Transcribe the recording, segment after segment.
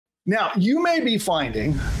Now, you may be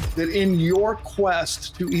finding that in your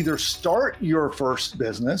quest to either start your first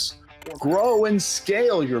business or grow and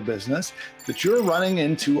scale your business, that you're running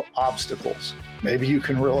into obstacles. Maybe you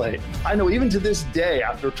can relate. I know even to this day,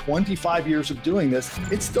 after 25 years of doing this,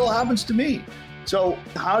 it still happens to me. So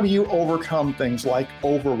how do you overcome things like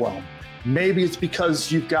overwhelm? Maybe it's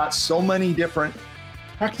because you've got so many different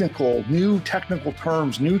new technical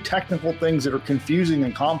terms, new technical things that are confusing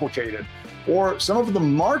and complicated. Or some of the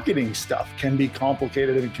marketing stuff can be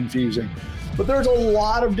complicated and confusing. But there's a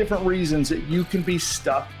lot of different reasons that you can be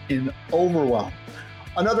stuck in overwhelm.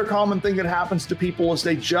 Another common thing that happens to people is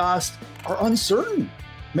they just are uncertain.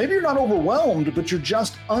 Maybe you're not overwhelmed, but you're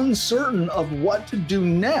just uncertain of what to do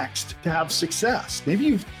next to have success. Maybe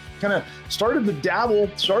you've kind of started to dabble,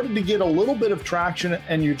 started to get a little bit of traction,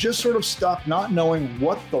 and you're just sort of stuck not knowing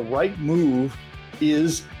what the right move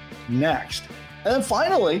is next. And then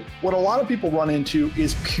finally, what a lot of people run into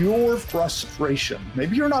is pure frustration.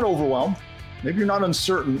 Maybe you're not overwhelmed. Maybe you're not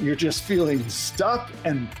uncertain. You're just feeling stuck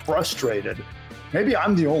and frustrated. Maybe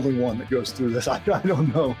I'm the only one that goes through this. I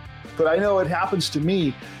don't know. But I know it happens to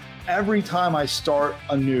me every time I start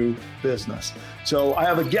a new business. So I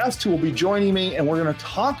have a guest who will be joining me, and we're going to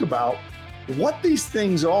talk about what these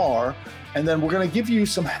things are. And then we're going to give you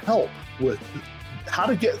some help with how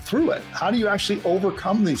to get through it. How do you actually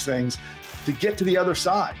overcome these things to get to the other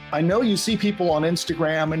side? I know you see people on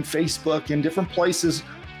Instagram and Facebook and different places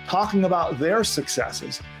talking about their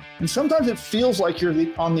successes. And sometimes it feels like you're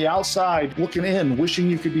on the outside looking in, wishing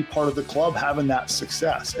you could be part of the club having that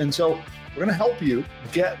success. And so we're going to help you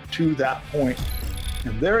get to that point.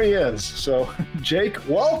 And there he is. So Jake,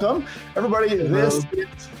 welcome. Everybody, Hello. This is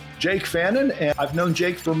Jake Fannin, and I've known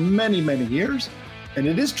Jake for many, many years. And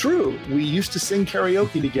it is true, we used to sing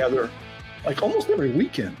karaoke together like almost every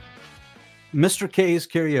weekend. Mr. K's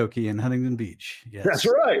Karaoke in Huntington Beach. Yes. That's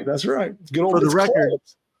right. That's right. Good old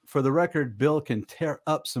For the record, Bill can tear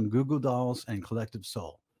up some Goo Goo Dolls and Collective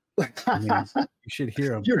Soul. I mean, you should hear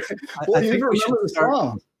them. You remember the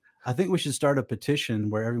song. I think we should start a petition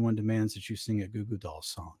where everyone demands that you sing a Goo Goo Dolls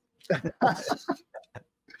song.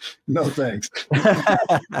 No thanks.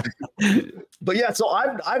 But yeah, so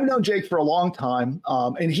I've known Jake for a long time,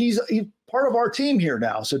 and he's part of our team here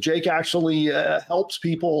now. So Jake actually helps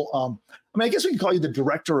people. I mean, I guess we can call you the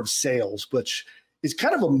director of sales, which is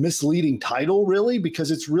kind of a misleading title, really, because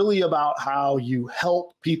it's really about how you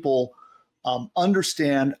help people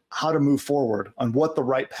understand how to move forward on what the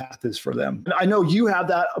right path is for them. And I know you have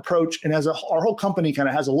that approach, and our whole company kind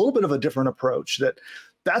of has a little bit of a different approach.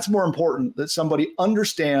 That's more important, that somebody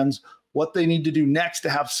understands what they need to do next to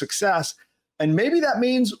have success. And maybe that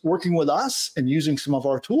means working with us and using some of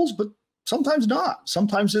our tools, but sometimes not.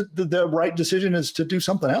 Sometimes the right decision is to do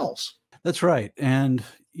something else. That's right. And,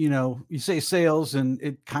 you know, you say sales and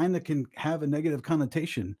it kind of can have a negative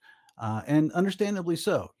connotation, and understandably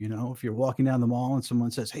so. You know, if you're walking down the mall and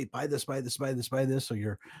someone says, hey, buy this, buy this, buy this, buy this, or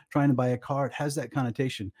you're trying to buy a car, it has that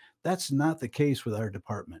connotation. That's not the case with our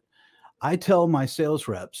department. I tell my sales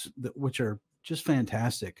reps, which are just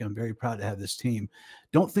fantastic. I'm very proud to have this team.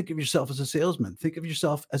 Don't think of yourself as a salesman. Think of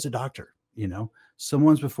yourself as a doctor. You know,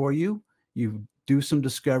 someone's before you, you do some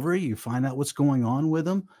discovery, you find out what's going on with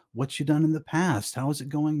them, what you've done in the past, how is it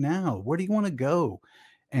going now, where do you want to go?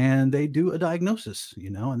 And they do a diagnosis, you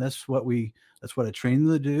know, and that's what I train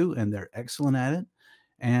them to do, and they're excellent at it.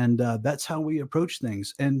 And that's how we approach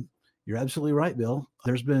things. And you're absolutely right, Bill.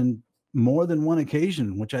 There's been more than one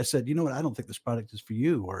occasion which I said, you know what, I don't think this product is for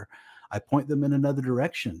you, or I point them in another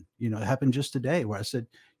direction. You know, it happened just today where I said,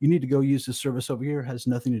 you need to go use this service over here. It has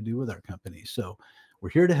nothing to do with our company. So we're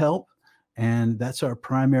here to help. And that's our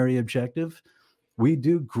primary objective. We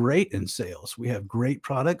do great in sales. We have great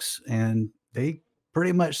products, and they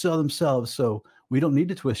pretty much sell themselves. So we don't need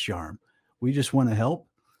to twist your arm. We just want to help.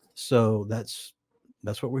 So that's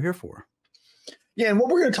what we're here for. Yeah, and what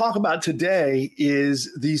we're going to talk about today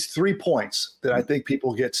is these 3 points that I think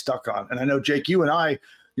people get stuck on. And I know, Jake, you and I,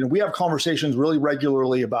 you know, we have conversations really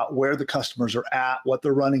regularly about where the customers are at, what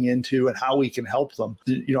they're running into, and how we can help them.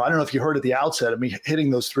 You know, I don't know if you heard at the outset of me hitting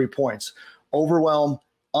those 3 points: overwhelm,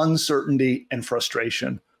 uncertainty, and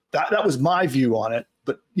frustration. That was my view on it.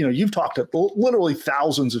 But, you know, you've talked to literally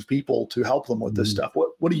thousands of people to help them with this stuff.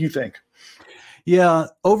 What do you think? Yeah,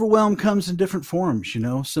 overwhelm comes in different forms. You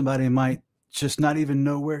know, somebody might just not even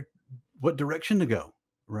know what direction to go.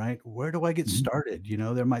 Right? Where do I get started? You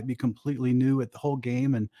know, there might be completely new at the whole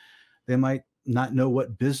game, and they might not know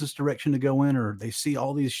what business direction to go in, or they see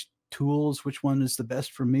all these tools, which one is the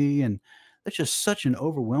best for me. And that's just such an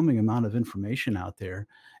overwhelming amount of information out there,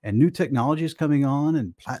 and new technology is coming on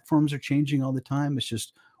and platforms are changing all the time. It's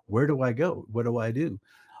just, where do I go? What do I do?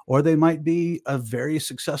 Or they might be a very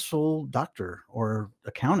successful doctor or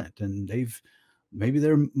accountant, and maybe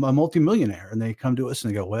they're a multimillionaire, and they come to us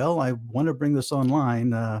and they go, well, I want to bring this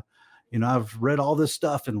online. I've read all this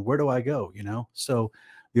stuff, and where do I go? So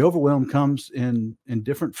the overwhelm comes in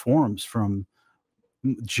different forms, from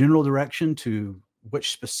general direction to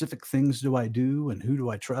which specific things do I do and who do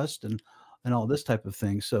I trust, and all this type of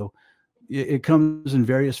thing. So it comes in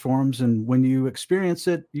various forms, and when you experience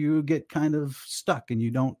it, you get kind of stuck and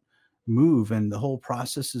you don't move, and the whole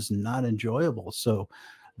process is not enjoyable. So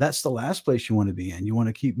that's the last place you want to be in. You want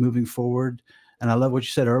to keep moving forward. And I love what you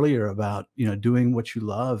said earlier about, doing what you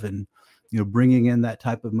love, and, bringing in that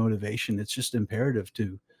type of motivation. It's just imperative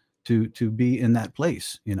to be in that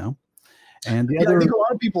place, And the other, I think a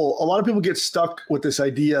lot of people get stuck with this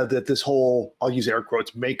idea that this whole, I'll use air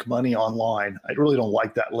quotes, make money online. I really don't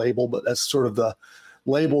like that label, but that's sort of the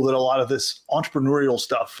label that a lot of this entrepreneurial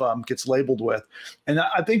stuff gets labeled with. And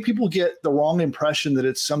I think people get the wrong impression that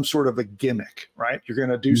it's some sort of a gimmick, right? You're going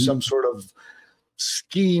to do some sort of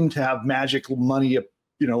scheme to have magic money,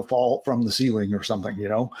 fall from the ceiling or something,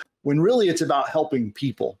 when really it's about helping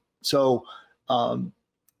people. So, and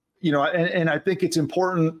I think it's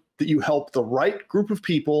important that you help the right group of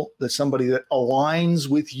people, that somebody that aligns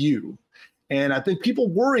with you. And I think people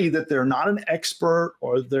worry that they're not an expert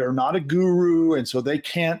or they're not a guru, and so they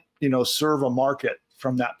can't, serve a market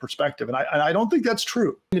from that perspective. And I don't think that's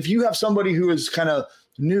true. If you have somebody who is kind of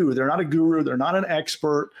new, they're not a guru, they're not an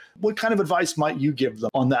expert, what kind of advice might you give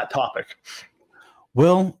them on that topic?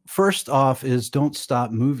 Well, first off is don't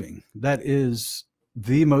stop moving. That is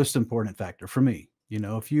the most important factor for me.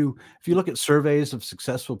 If you look at surveys of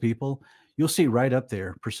successful people, you'll see right up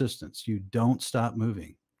there persistence. You don't stop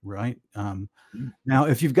moving, right? Now,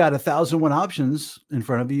 if you've got 1,001 options in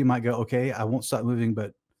front of you, you might go, okay, I won't stop moving,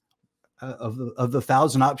 but of the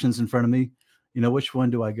 1,000 options in front of me, which one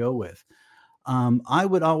do I go with? I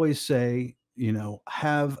would always say,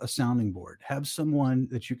 have a sounding board, have someone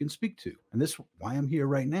that you can speak to. And this is why I'm here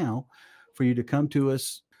right now, for you to come to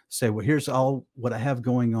us, say, well, here's all what I have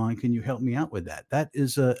going on. Can you help me out with that? That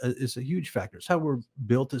is a huge factor. It's how we're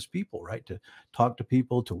built as people, right? To talk to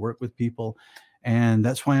people, to work with people. And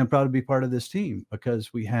that's why I'm proud to be part of this team,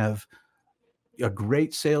 because we have a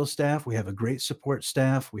great sales staff. We have a great support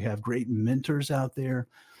staff. We have great mentors out there.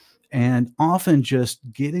 And often just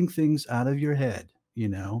getting things out of your head,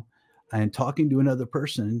 and talking to another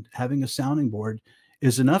person, having a sounding board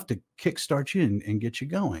is enough to kickstart you and get you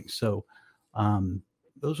going. So,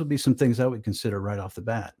 those would be some things I would consider right off the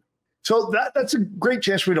bat. So that's a great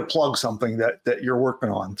chance for me to plug something that you're working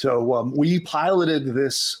on. So we piloted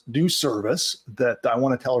this new service that I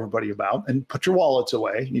want to tell everybody about. And put your wallets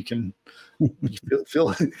away. You can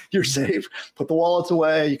feel you're safe. Put the wallets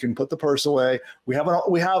away. You can put the purse away. We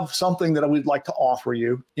have something that we'd like to offer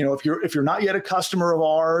you. If you're not yet a customer of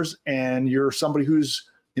ours, and you're somebody who's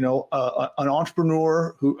an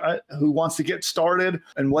entrepreneur who wants to get started,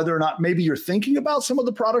 and whether or not maybe you're thinking about some of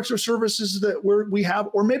the products or services that we have,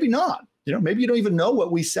 or maybe not, maybe you don't even know what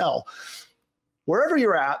we sell. Wherever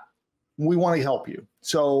you're at, we want to help you.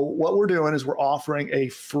 So what we're doing is we're offering a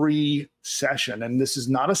free session, and this is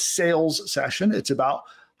not a sales session. It's about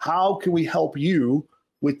how can we help you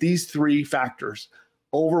with these three factors: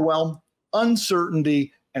 overwhelm,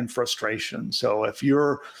 uncertainty, and frustration. So if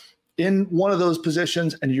you're in one of those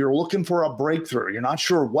positions and you're looking for a breakthrough, you're not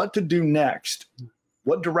sure what to do next,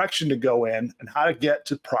 what direction to go in, and how to get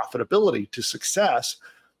to profitability, to success,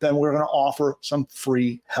 then we're going to offer some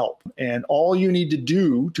free help. And all you need to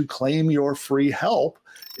do to claim your free help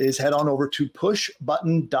is head on over to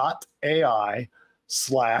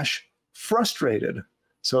pushbutton.ai/frustrated.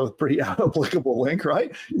 So pretty applicable link,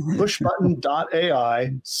 right?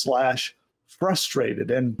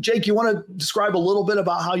 pushbutton.ai/frustrated. And Jake, you want to describe a little bit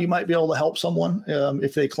about how you might be able to help someone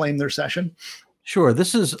if they claim their session? Sure.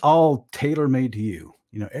 This is all tailor-made to you.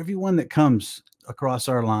 Everyone that comes across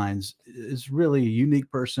our lines is really a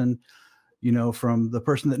unique person, from the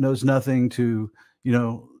person that knows nothing to,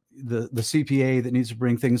 the CPA that needs to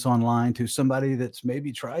bring things online, to somebody that's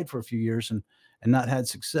maybe tried for a few years and not had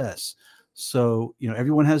success. So,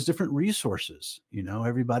 everyone has different resources,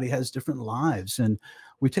 everybody has different lives, and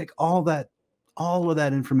we take all of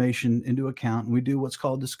that information into account, and we do what's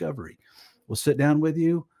called discovery. We'll sit down with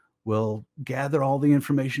you. We'll gather all the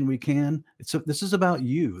information we can. This is about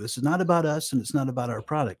you. This is not about us, and it's not about our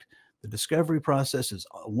product. The discovery process is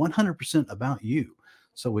 100% about you.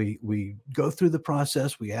 So we go through the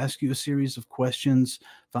process. We ask you a series of questions,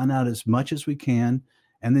 find out as much as we can,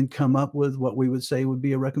 and then come up with what we would say would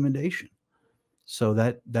be a recommendation. So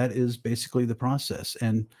that is basically the process.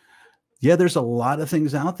 And yeah, there's a lot of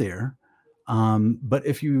things out there. But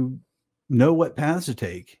if you know what paths to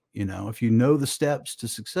take, if you know the steps to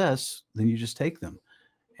success, then you just take them.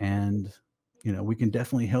 And, we can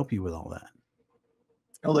definitely help you with all that.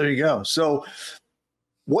 Oh, there you go. So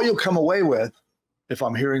what you'll come away with, if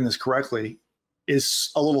I'm hearing this correctly,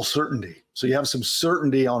 is a little certainty. So you have some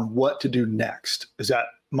certainty on what to do next. Is that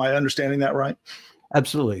my understanding that right?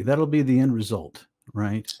 Absolutely. That'll be the end result,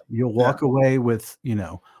 right? You'll walk away with,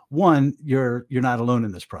 one, you're not alone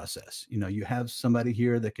in this process. You have somebody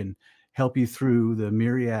here that can help you through the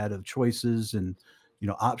myriad of choices and,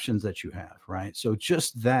 options that you have, right? So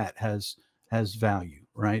just that has value,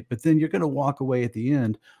 right? But then you're going to walk away at the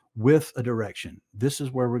end with a direction. This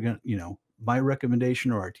is where we're going to, my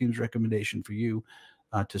recommendation or our team's recommendation for you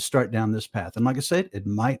to start down this path. And like I said, it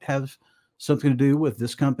might have something to do with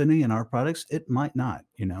this company and our products. It might not,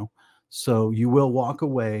 so you will walk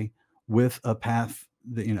away with a path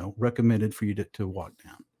that, recommended for you to walk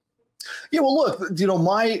down. Yeah, well, look,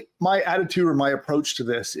 my attitude or my approach to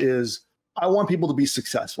this is I want people to be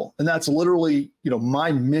successful. And that's literally,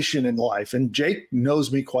 my mission in life. And Jake knows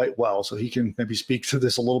me quite well, so he can maybe speak to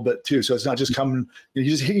this a little bit too. So it's not just coming,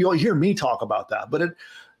 you'll hear me talk about that. But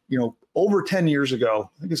over 10 years ago,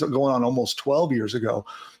 I think it's going on almost 12 years ago,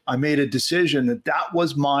 I made a decision that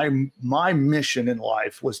was my mission in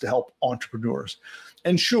life, was to help entrepreneurs.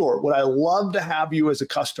 And sure, would I love to have you as a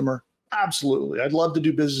customer? Absolutely. I'd love to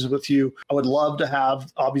do business with you. I would love to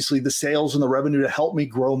have, obviously, the sales and the revenue to help me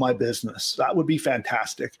grow my business. That would be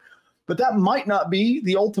fantastic. But that might not be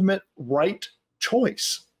the ultimate right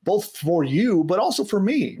choice, both for you, but also for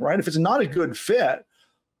me, right? If it's not a good fit,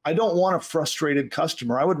 I don't want a frustrated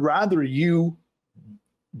customer. I would rather you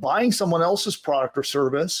buying someone else's product or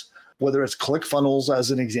service, whether it's ClickFunnels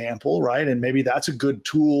as an example, right? And maybe that's a good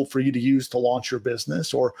tool for you to use to launch your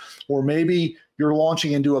business, or maybe you're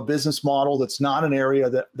launching into a business model that's not an area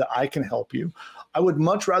that I can help you. I would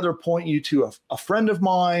much rather point you to a friend of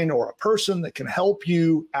mine or a person that can help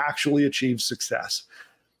you actually achieve success.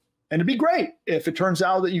 And it'd be great if it turns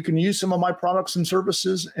out that you can use some of my products and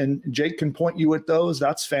services and Jake can point you at those.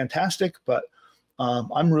 That's fantastic. But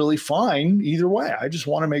I'm really fine either way. I just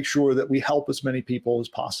want to make sure that we help as many people as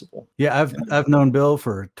possible. Yeah, I've known Bill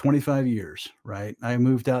for 25 years, right? I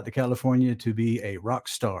moved out to California to be a rock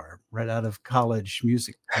star right out of college,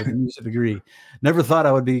 music degree. Never thought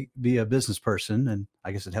I would be a business person, and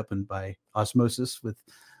I guess it happened by osmosis with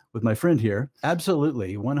my friend here.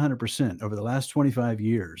 Absolutely, 100%. Over the last 25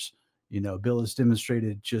 years, Bill has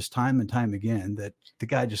demonstrated just time and time again that the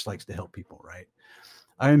guy just likes to help people, right?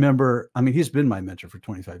 I remember, he's been my mentor for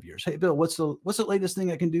 25 years. Hey, Bill, what's the latest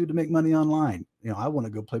thing I can do to make money online? I want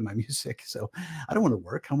to go play my music. So I don't want to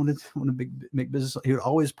work. I want to make business. He would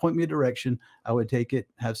always point me a direction. I would take it,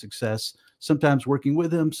 have success, sometimes working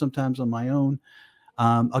with him, sometimes on my own.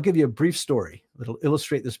 I'll give you a brief story that'll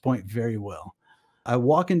illustrate this point very well. I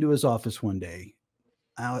walk into his office one day.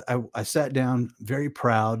 I sat down very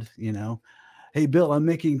proud, Hey, Bill, I'm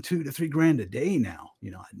making $2,000 to $3,000 a day now.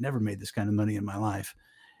 I'd never made this kind of money in my life.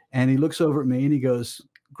 And he looks over at me and he goes,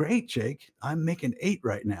 great, Jake, I'm making 8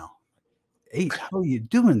 right now. 8, how are you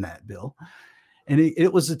doing that, Bill? And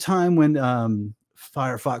it was a time when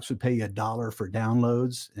Firefox would pay you $1 for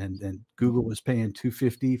downloads and Google was paying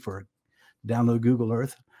 $2.50 for download Google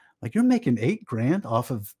Earth. Like, you're making $8,000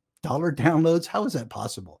 off of dollar downloads? How is that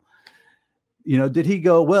possible? Did he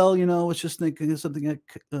go, well, it's just thinking of something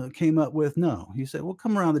I came up with? No, he said, well,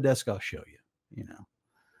 come around the desk, I'll show you, And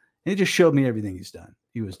he just showed me everything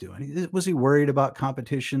he was doing. Was he worried about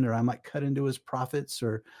competition or I might cut into his profits?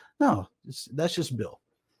 Or no, that's just Bill.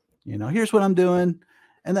 Here's what I'm doing.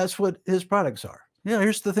 And that's what his products are.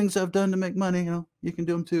 Here's the things I've done to make money. You can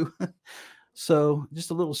do them too. So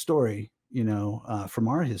just a little story, from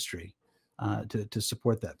our history to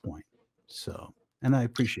support that point. So, and I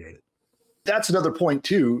appreciate it. That's another point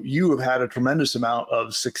too. You have had a tremendous amount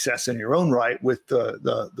of success in your own right with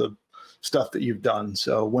the stuff that you've done.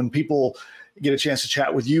 So when people get a chance to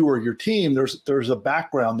chat with you or your team, there's a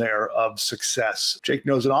background there of success. Jake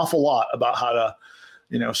knows an awful lot about how to,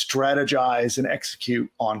 strategize and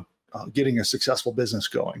execute on getting a successful business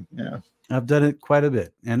going. Yeah, I've done it quite a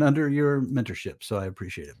bit and under your mentorship. So I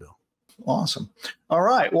appreciate it, Bill. Awesome. All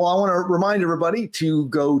right. Well, I want to remind everybody to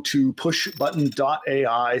go to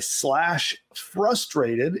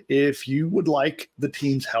pushbutton.ai/frustrated if you would like the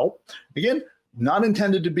team's help. Again, not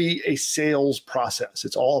intended to be a sales process.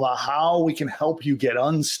 It's all about how we can help you get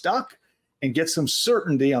unstuck and get some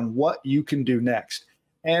certainty on what you can do next.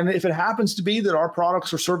 And if it happens to be that our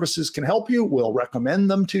products or services can help you, we'll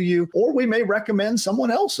recommend them to you, or we may recommend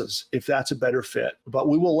someone else's if that's a better fit. But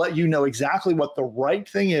we will let you know exactly what the right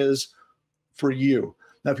thing is for you.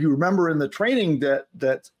 Now, if you remember in the training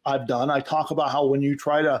that I've done, I talk about how when you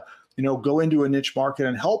try to, go into a niche market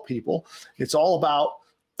and help people, it's all about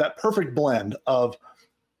that perfect blend of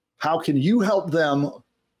how can you help them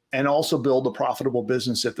and also build a profitable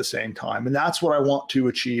business at the same time. And that's what I want to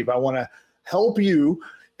achieve. I want to help you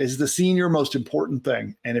is the senior most important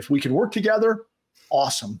thing. And if we can work together,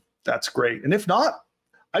 awesome. That's great. And if not,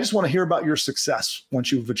 I just want to hear about your success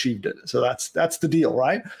once you've achieved it. So that's the deal,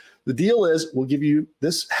 right? The deal is we'll give you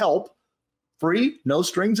this help free, no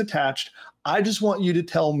strings attached. I just want you to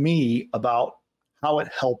tell me about how it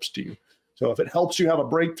helps you. So if it helps you have a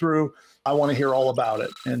breakthrough, I want to hear all about it.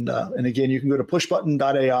 And again, you can go to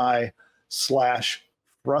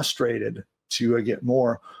pushbutton.ai/frustrated to get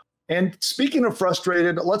more. And speaking of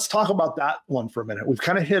frustrated, let's talk about that one for a minute. We've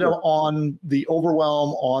kind of hit on the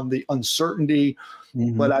overwhelm, on the uncertainty,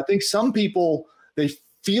 but I think some people, they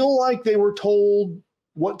feel like they were told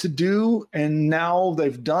what to do and now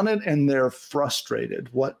they've done it and they're frustrated.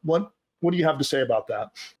 What do you have to say about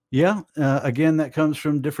that? Yeah. Again, that comes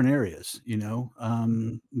from different areas,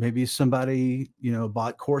 maybe somebody,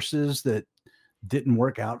 bought courses that didn't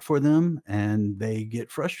work out for them and they get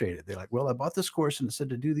frustrated. They're like, well, I bought this course and it said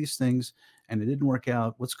to do these things and it didn't work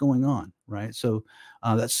out. What's going on? Right. So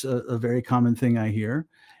that's a very common thing I hear.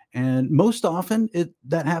 And most often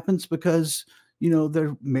that happens because,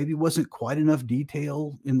 there maybe wasn't quite enough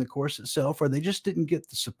detail in the course itself, or they just didn't get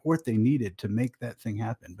the support they needed to make that thing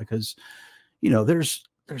happen. Because, there's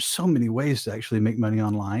so many ways to actually make money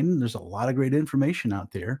online. There's a lot of great information out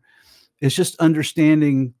there. It's just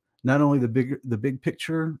understanding not only the big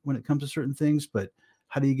picture when it comes to certain things, but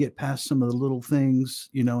how do you get past some of the little things,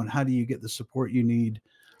 and how do you get the support you need?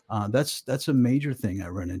 That's a major thing I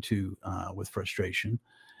run into with frustration.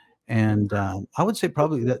 And I would say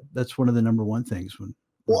probably that's one of the number one things.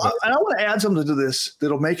 Well, I want to add something to this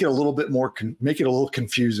that'll make it a little bit more, make it a little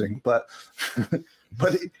confusing, but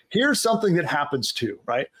but here's something that happens too,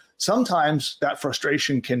 right? Sometimes that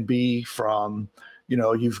frustration can be from,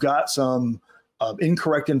 you've got some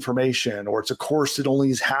incorrect information, or it's a course that only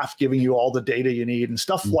is half giving you all the data you need and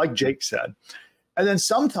stuff like Jake said. And then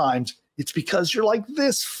sometimes it's because you're like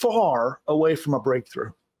this far away from a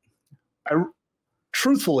breakthrough.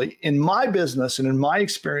 Truthfully, in my business and in my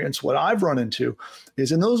experience, what I've run into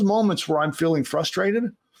is in those moments where I'm feeling frustrated,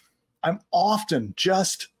 I'm often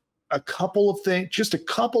just a couple of things, just a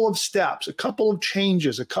couple of steps, a couple of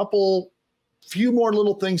changes, few more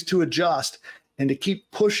little things to adjust and to keep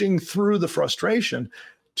pushing through the frustration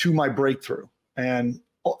to my breakthrough. And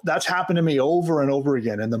that's happened to me over and over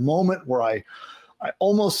again. And the moment where I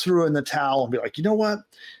almost threw in the towel and be like, you know what,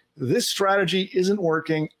 this strategy isn't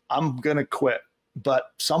working, I'm going to quit. But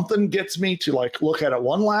something gets me to look at it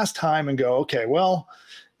one last time and go, okay, well,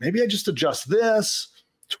 maybe I just adjust this,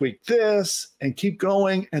 tweak this, and keep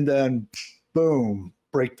going. And then boom,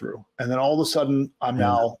 breakthrough. And then all of a sudden I'm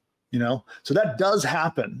now, so that does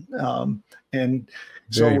happen. And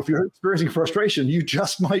so if you're experiencing frustration, you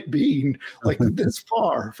just might be this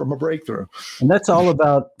far from a breakthrough. And that's all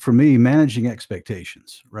about, for me, managing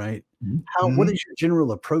expectations, right? What is your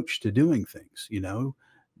general approach to doing things?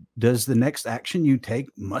 Does the next action you take,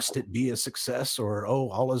 must it be a success, or, oh,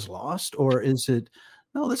 all is lost? Or is it,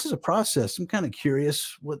 no, this is a process. I'm kind of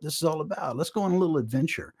curious what this is all about. Let's go on a little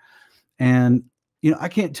adventure. And, I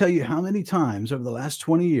can't tell you how many times over the last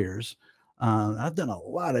 20 years, I've done a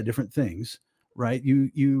lot of different things, right?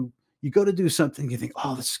 You go to do something, you think,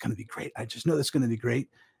 oh, this is going to be great. I just know this is going to be great.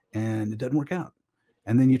 And it doesn't work out.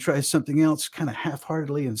 And then you try something else kind of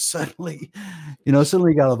half-heartedly, and suddenly you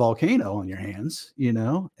got a volcano on your hands.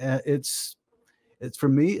 It's for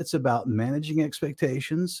me, it's about managing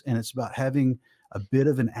expectations, and it's about having a bit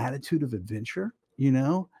of an attitude of adventure,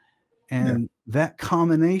 and that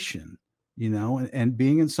combination, and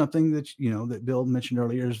being in something that, that Bill mentioned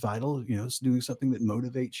earlier is vital, it's doing something that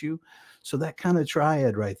motivates you. So that kind of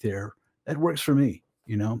triad right there, that works for me.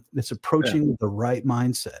 It's approaching the right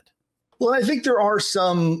mindset. Well, I think there are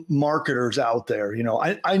some marketers out there.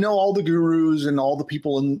 I know all the gurus and all the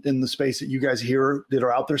people in the space that you guys hear that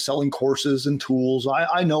are out there selling courses and tools.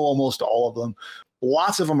 I know almost all of them.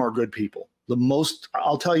 Lots of them are good people.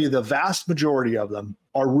 I'll tell you, the vast majority of them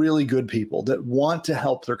are really good people that want to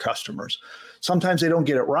help their customers. Sometimes they don't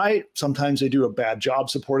get it right. Sometimes they do a bad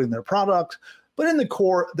job supporting their product. But in the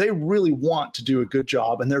core, they really want to do a good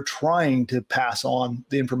job, and they're trying to pass on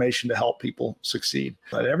the information to help people succeed.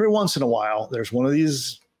 But every once in a while, there's one of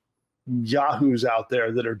these yahoos out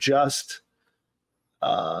there that are just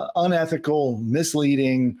unethical,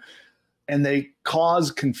 misleading, and they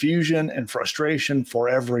cause confusion and frustration for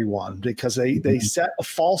everyone because they set a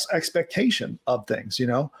false expectation of things.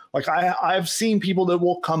 Like I've seen people that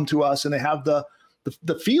will come to us and they have the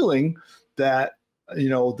feeling that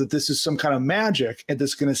that this is some kind of magic and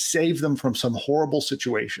that's going to save them from some horrible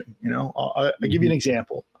situation. I'll give you an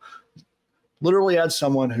example. Literally had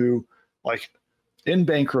someone who, like, in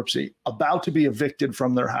bankruptcy, about to be evicted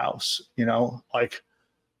from their house, like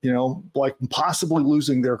possibly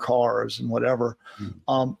losing their cars and whatever.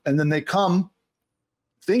 And then they come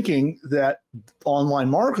thinking that online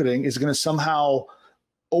marketing is going to somehow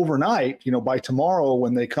overnight, by tomorrow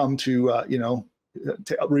when they come to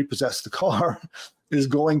repossess the car, is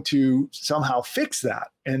going to somehow fix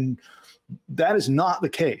that. And that is not the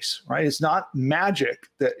case, right? It's not magic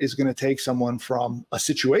that is going to take someone from a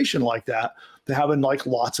situation like that to having like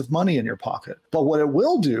lots of money in your pocket. But what it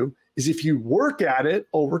will do is if you work at it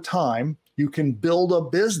over time, you can build a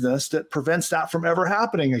business that prevents that from ever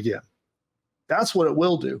happening again. That's what it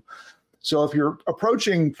will do. So if you're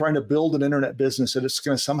approaching trying to build an internet business that it's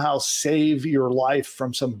going to somehow save your life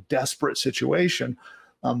from some desperate situation,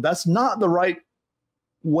 that's not the right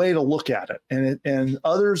way to look at it. And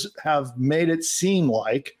others have made it seem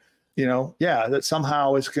like, that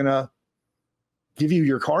somehow it's going to give you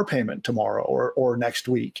your car payment tomorrow or next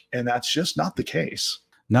week. And that's just not the case.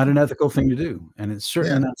 Not an ethical thing to do. And it's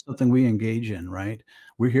certainly not something we engage in, right?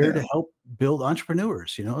 We're here to help build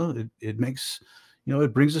entrepreneurs. It makes,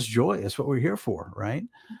 it brings us joy. That's what we're here for, right?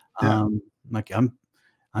 Yeah. Like I'm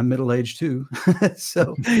middle-aged too.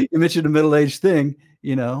 So you mentioned a middle-aged thing,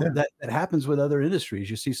 that happens with other industries.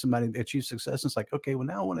 You see somebody achieve success, and it's like, okay, well,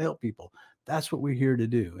 now I want to help people. That's what we're here to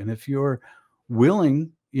do. And if you're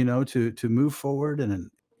willing, to move forward in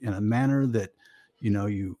a manner that,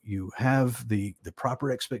 you have the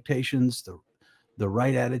proper expectations, the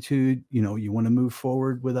right attitude, you want to move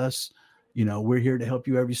forward with us, we're here to help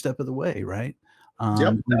you every step of the way, right?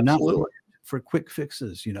 Absolutely. Not for quick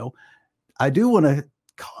fixes. I do want to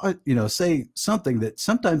say something that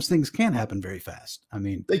sometimes things can happen very fast. I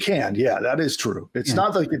mean, they can. Yeah, that is true. It's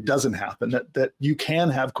not like it doesn't happen, that you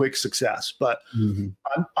can have quick success. But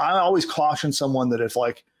I always caution someone that if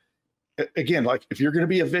if you're going to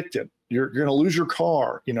be evicted, you're going to lose your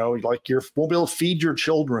car, like you won't be able to feed your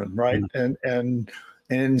children. Right. And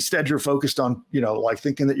instead you're focused on,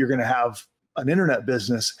 thinking that you're going to have an internet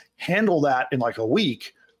business, handle that in like a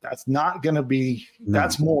week. That's not going to be,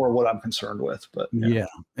 that's more what I'm concerned with. But yeah.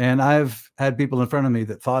 And I've had people in front of me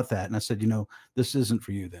that thought that, and I said, this isn't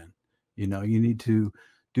for you then. You need to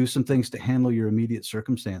do some things to handle your immediate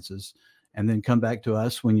circumstances and then come back to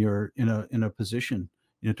us when you're in a position,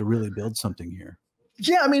 to really build something here.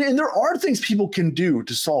 Yeah. I mean, and there are things people can do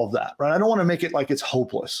to solve that, right? I don't want to make it like it's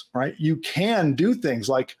hopeless, right? You can do things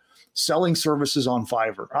like selling services on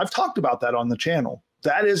Fiverr. I've talked about that on the channel.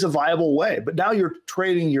 That is a viable way, but now you're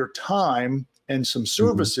trading your time and some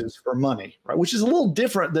services for money, right? Which is a little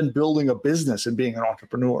different than building a business and being an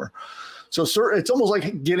entrepreneur. So it's almost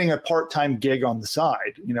like getting a part-time gig on the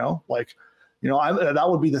side, that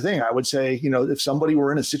would be the thing. I would say, if somebody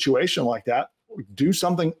were in a situation like that, do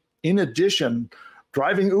something in addition,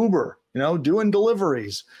 driving Uber, doing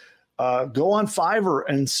deliveries, go on Fiverr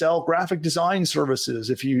and sell graphic design services.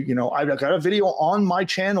 If I've got a video on my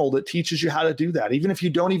channel that teaches you how to do that. Even if you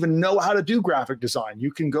don't even know how to do graphic design,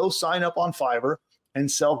 you can go sign up on Fiverr and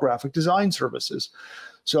sell graphic design services.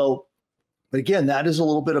 So again, that is a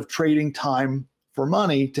little bit of trading time for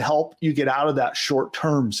money to help you get out of that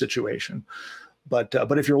short-term situation. But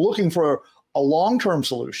if you're looking for a long-term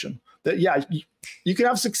solution, that you can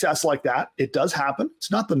have success like that. It does happen. It's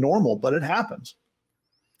not the normal, but it happens.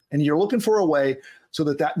 And you're looking for a way so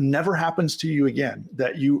that never happens to you again,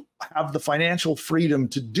 that you have the financial freedom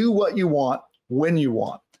to do what you want when you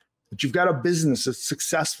want, that you've got a business that's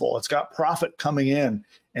successful, it's got profit coming in,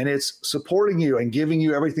 and it's supporting you and giving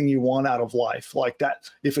you everything you want out of life. Like that,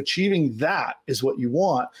 if achieving that is what you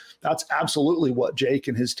want, that's absolutely what Jake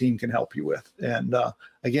and his team can help you with. And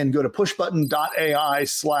again, go to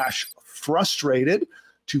pushbutton.ai/frustrated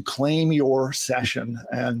to claim your session,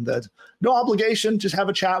 and no obligation, just have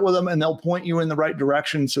a chat with them and they'll point you in the right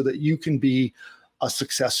direction so that you can be a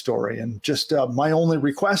success story. And just my only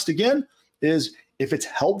request again is, if it's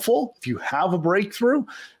helpful, if you have a breakthrough,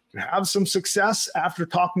 you have some success after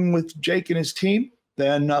talking with Jake and his team,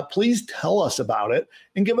 then please tell us about it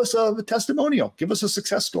and give us a testimonial, give us a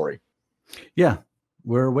success story. Yeah,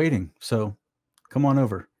 we're waiting. So come on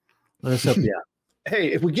over. Let us help you out.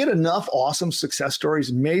 Hey, if we get enough awesome success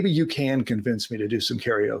stories, maybe you can convince me to do some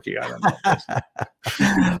karaoke. I don't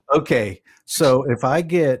know. Okay. So if I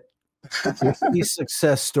get 50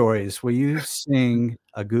 success stories where you sing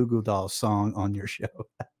a Goo Goo Dolls song on your show.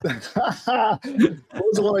 What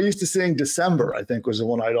was the one I used to sing? December, I think, was the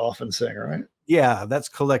one I'd often sing, right? Yeah, that's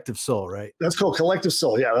Collective Soul, right? That's called Collective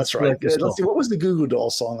Soul. Yeah, that's right. Collective Let's see, Soul. what was the Goo Goo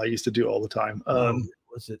Dolls song I used to do all the time?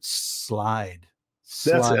 Was it Slide?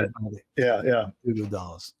 That's Slide it. by the Yeah, yeah. Goo Goo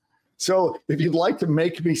Dolls. So if you'd like to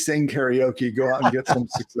make me sing karaoke, go out and get some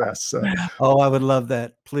success. Oh, I would love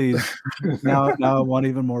that. Please. Now I want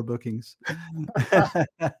even more bookings. Well,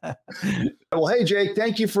 hey, Jake,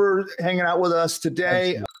 thank you for hanging out with us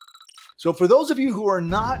today. Absolutely. So for those of you who are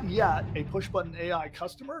not yet a PushButton AI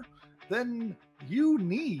customer, then you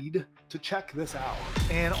need to check this out.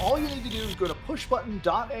 And all you need to do is go to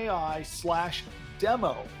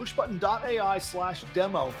pushbutton.ai/demo,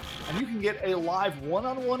 pushbutton.ai/demo, and you can get a live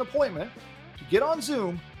one-on-one appointment to get on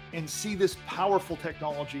Zoom and see this powerful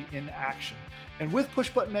technology in action. And with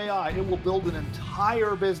PushButton AI, it will build an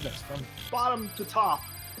entire business from bottom to top.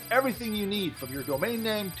 Everything you need, from your domain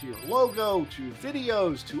name to your logo to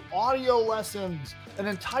videos to audio lessons, an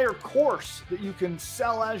entire course that you can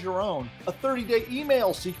sell as your own, a 30-day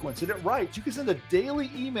email sequence that it writes. You can send a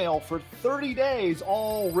daily email for 30 days,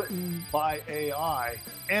 all written by AI,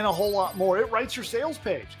 and a whole lot more. It writes your sales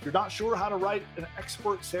page. If you're not sure how to write an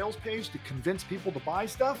expert sales page to convince people to buy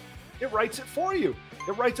stuff, it writes it for you.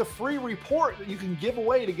 It writes a free report that you can give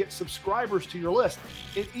away to get subscribers to your list.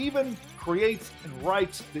 It even creates and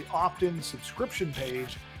writes the opt-in subscription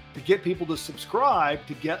page to get people to subscribe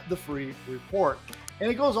to get the free report. And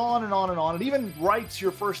it goes on and on and on. It even writes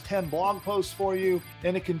your first 10 blog posts for you,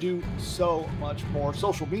 and it can do so much more.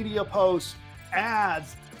 Social media posts,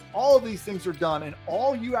 ads, all of these things are done, and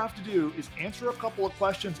all you have to do is answer a couple of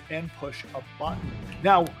questions and push a button.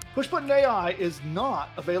 Now, PushButton AI is not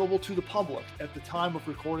available to the public at the time of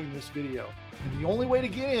recording this video. And the only way to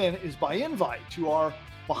get in is by invite to our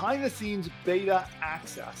behind-the-scenes beta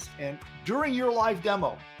access. And during your live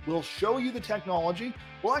demo, we'll show you the technology.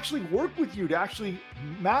 We'll actually work with you to actually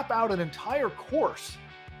map out an entire course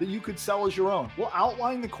that you could sell as your own. We'll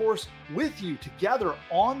outline the course with you together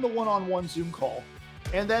on the one-on-one Zoom call.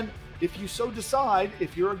 And then if you so decide,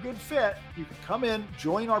 if you're a good fit, you can come in,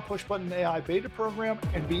 join our PushButton AI beta program,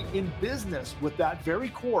 and be in business with that very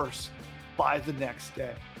course by the next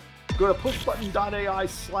day. Go to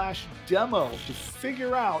pushbutton.ai/demo to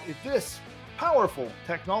figure out if this powerful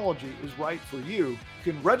technology is right for you. You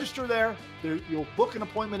can register there. You'll book an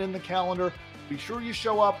appointment in the calendar. Be sure you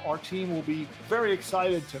show up. Our team will be very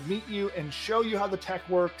excited to meet you and show you how the tech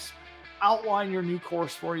works, outline your new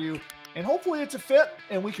course for you, and hopefully it's a fit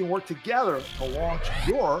and we can work together to launch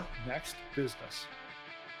your next business.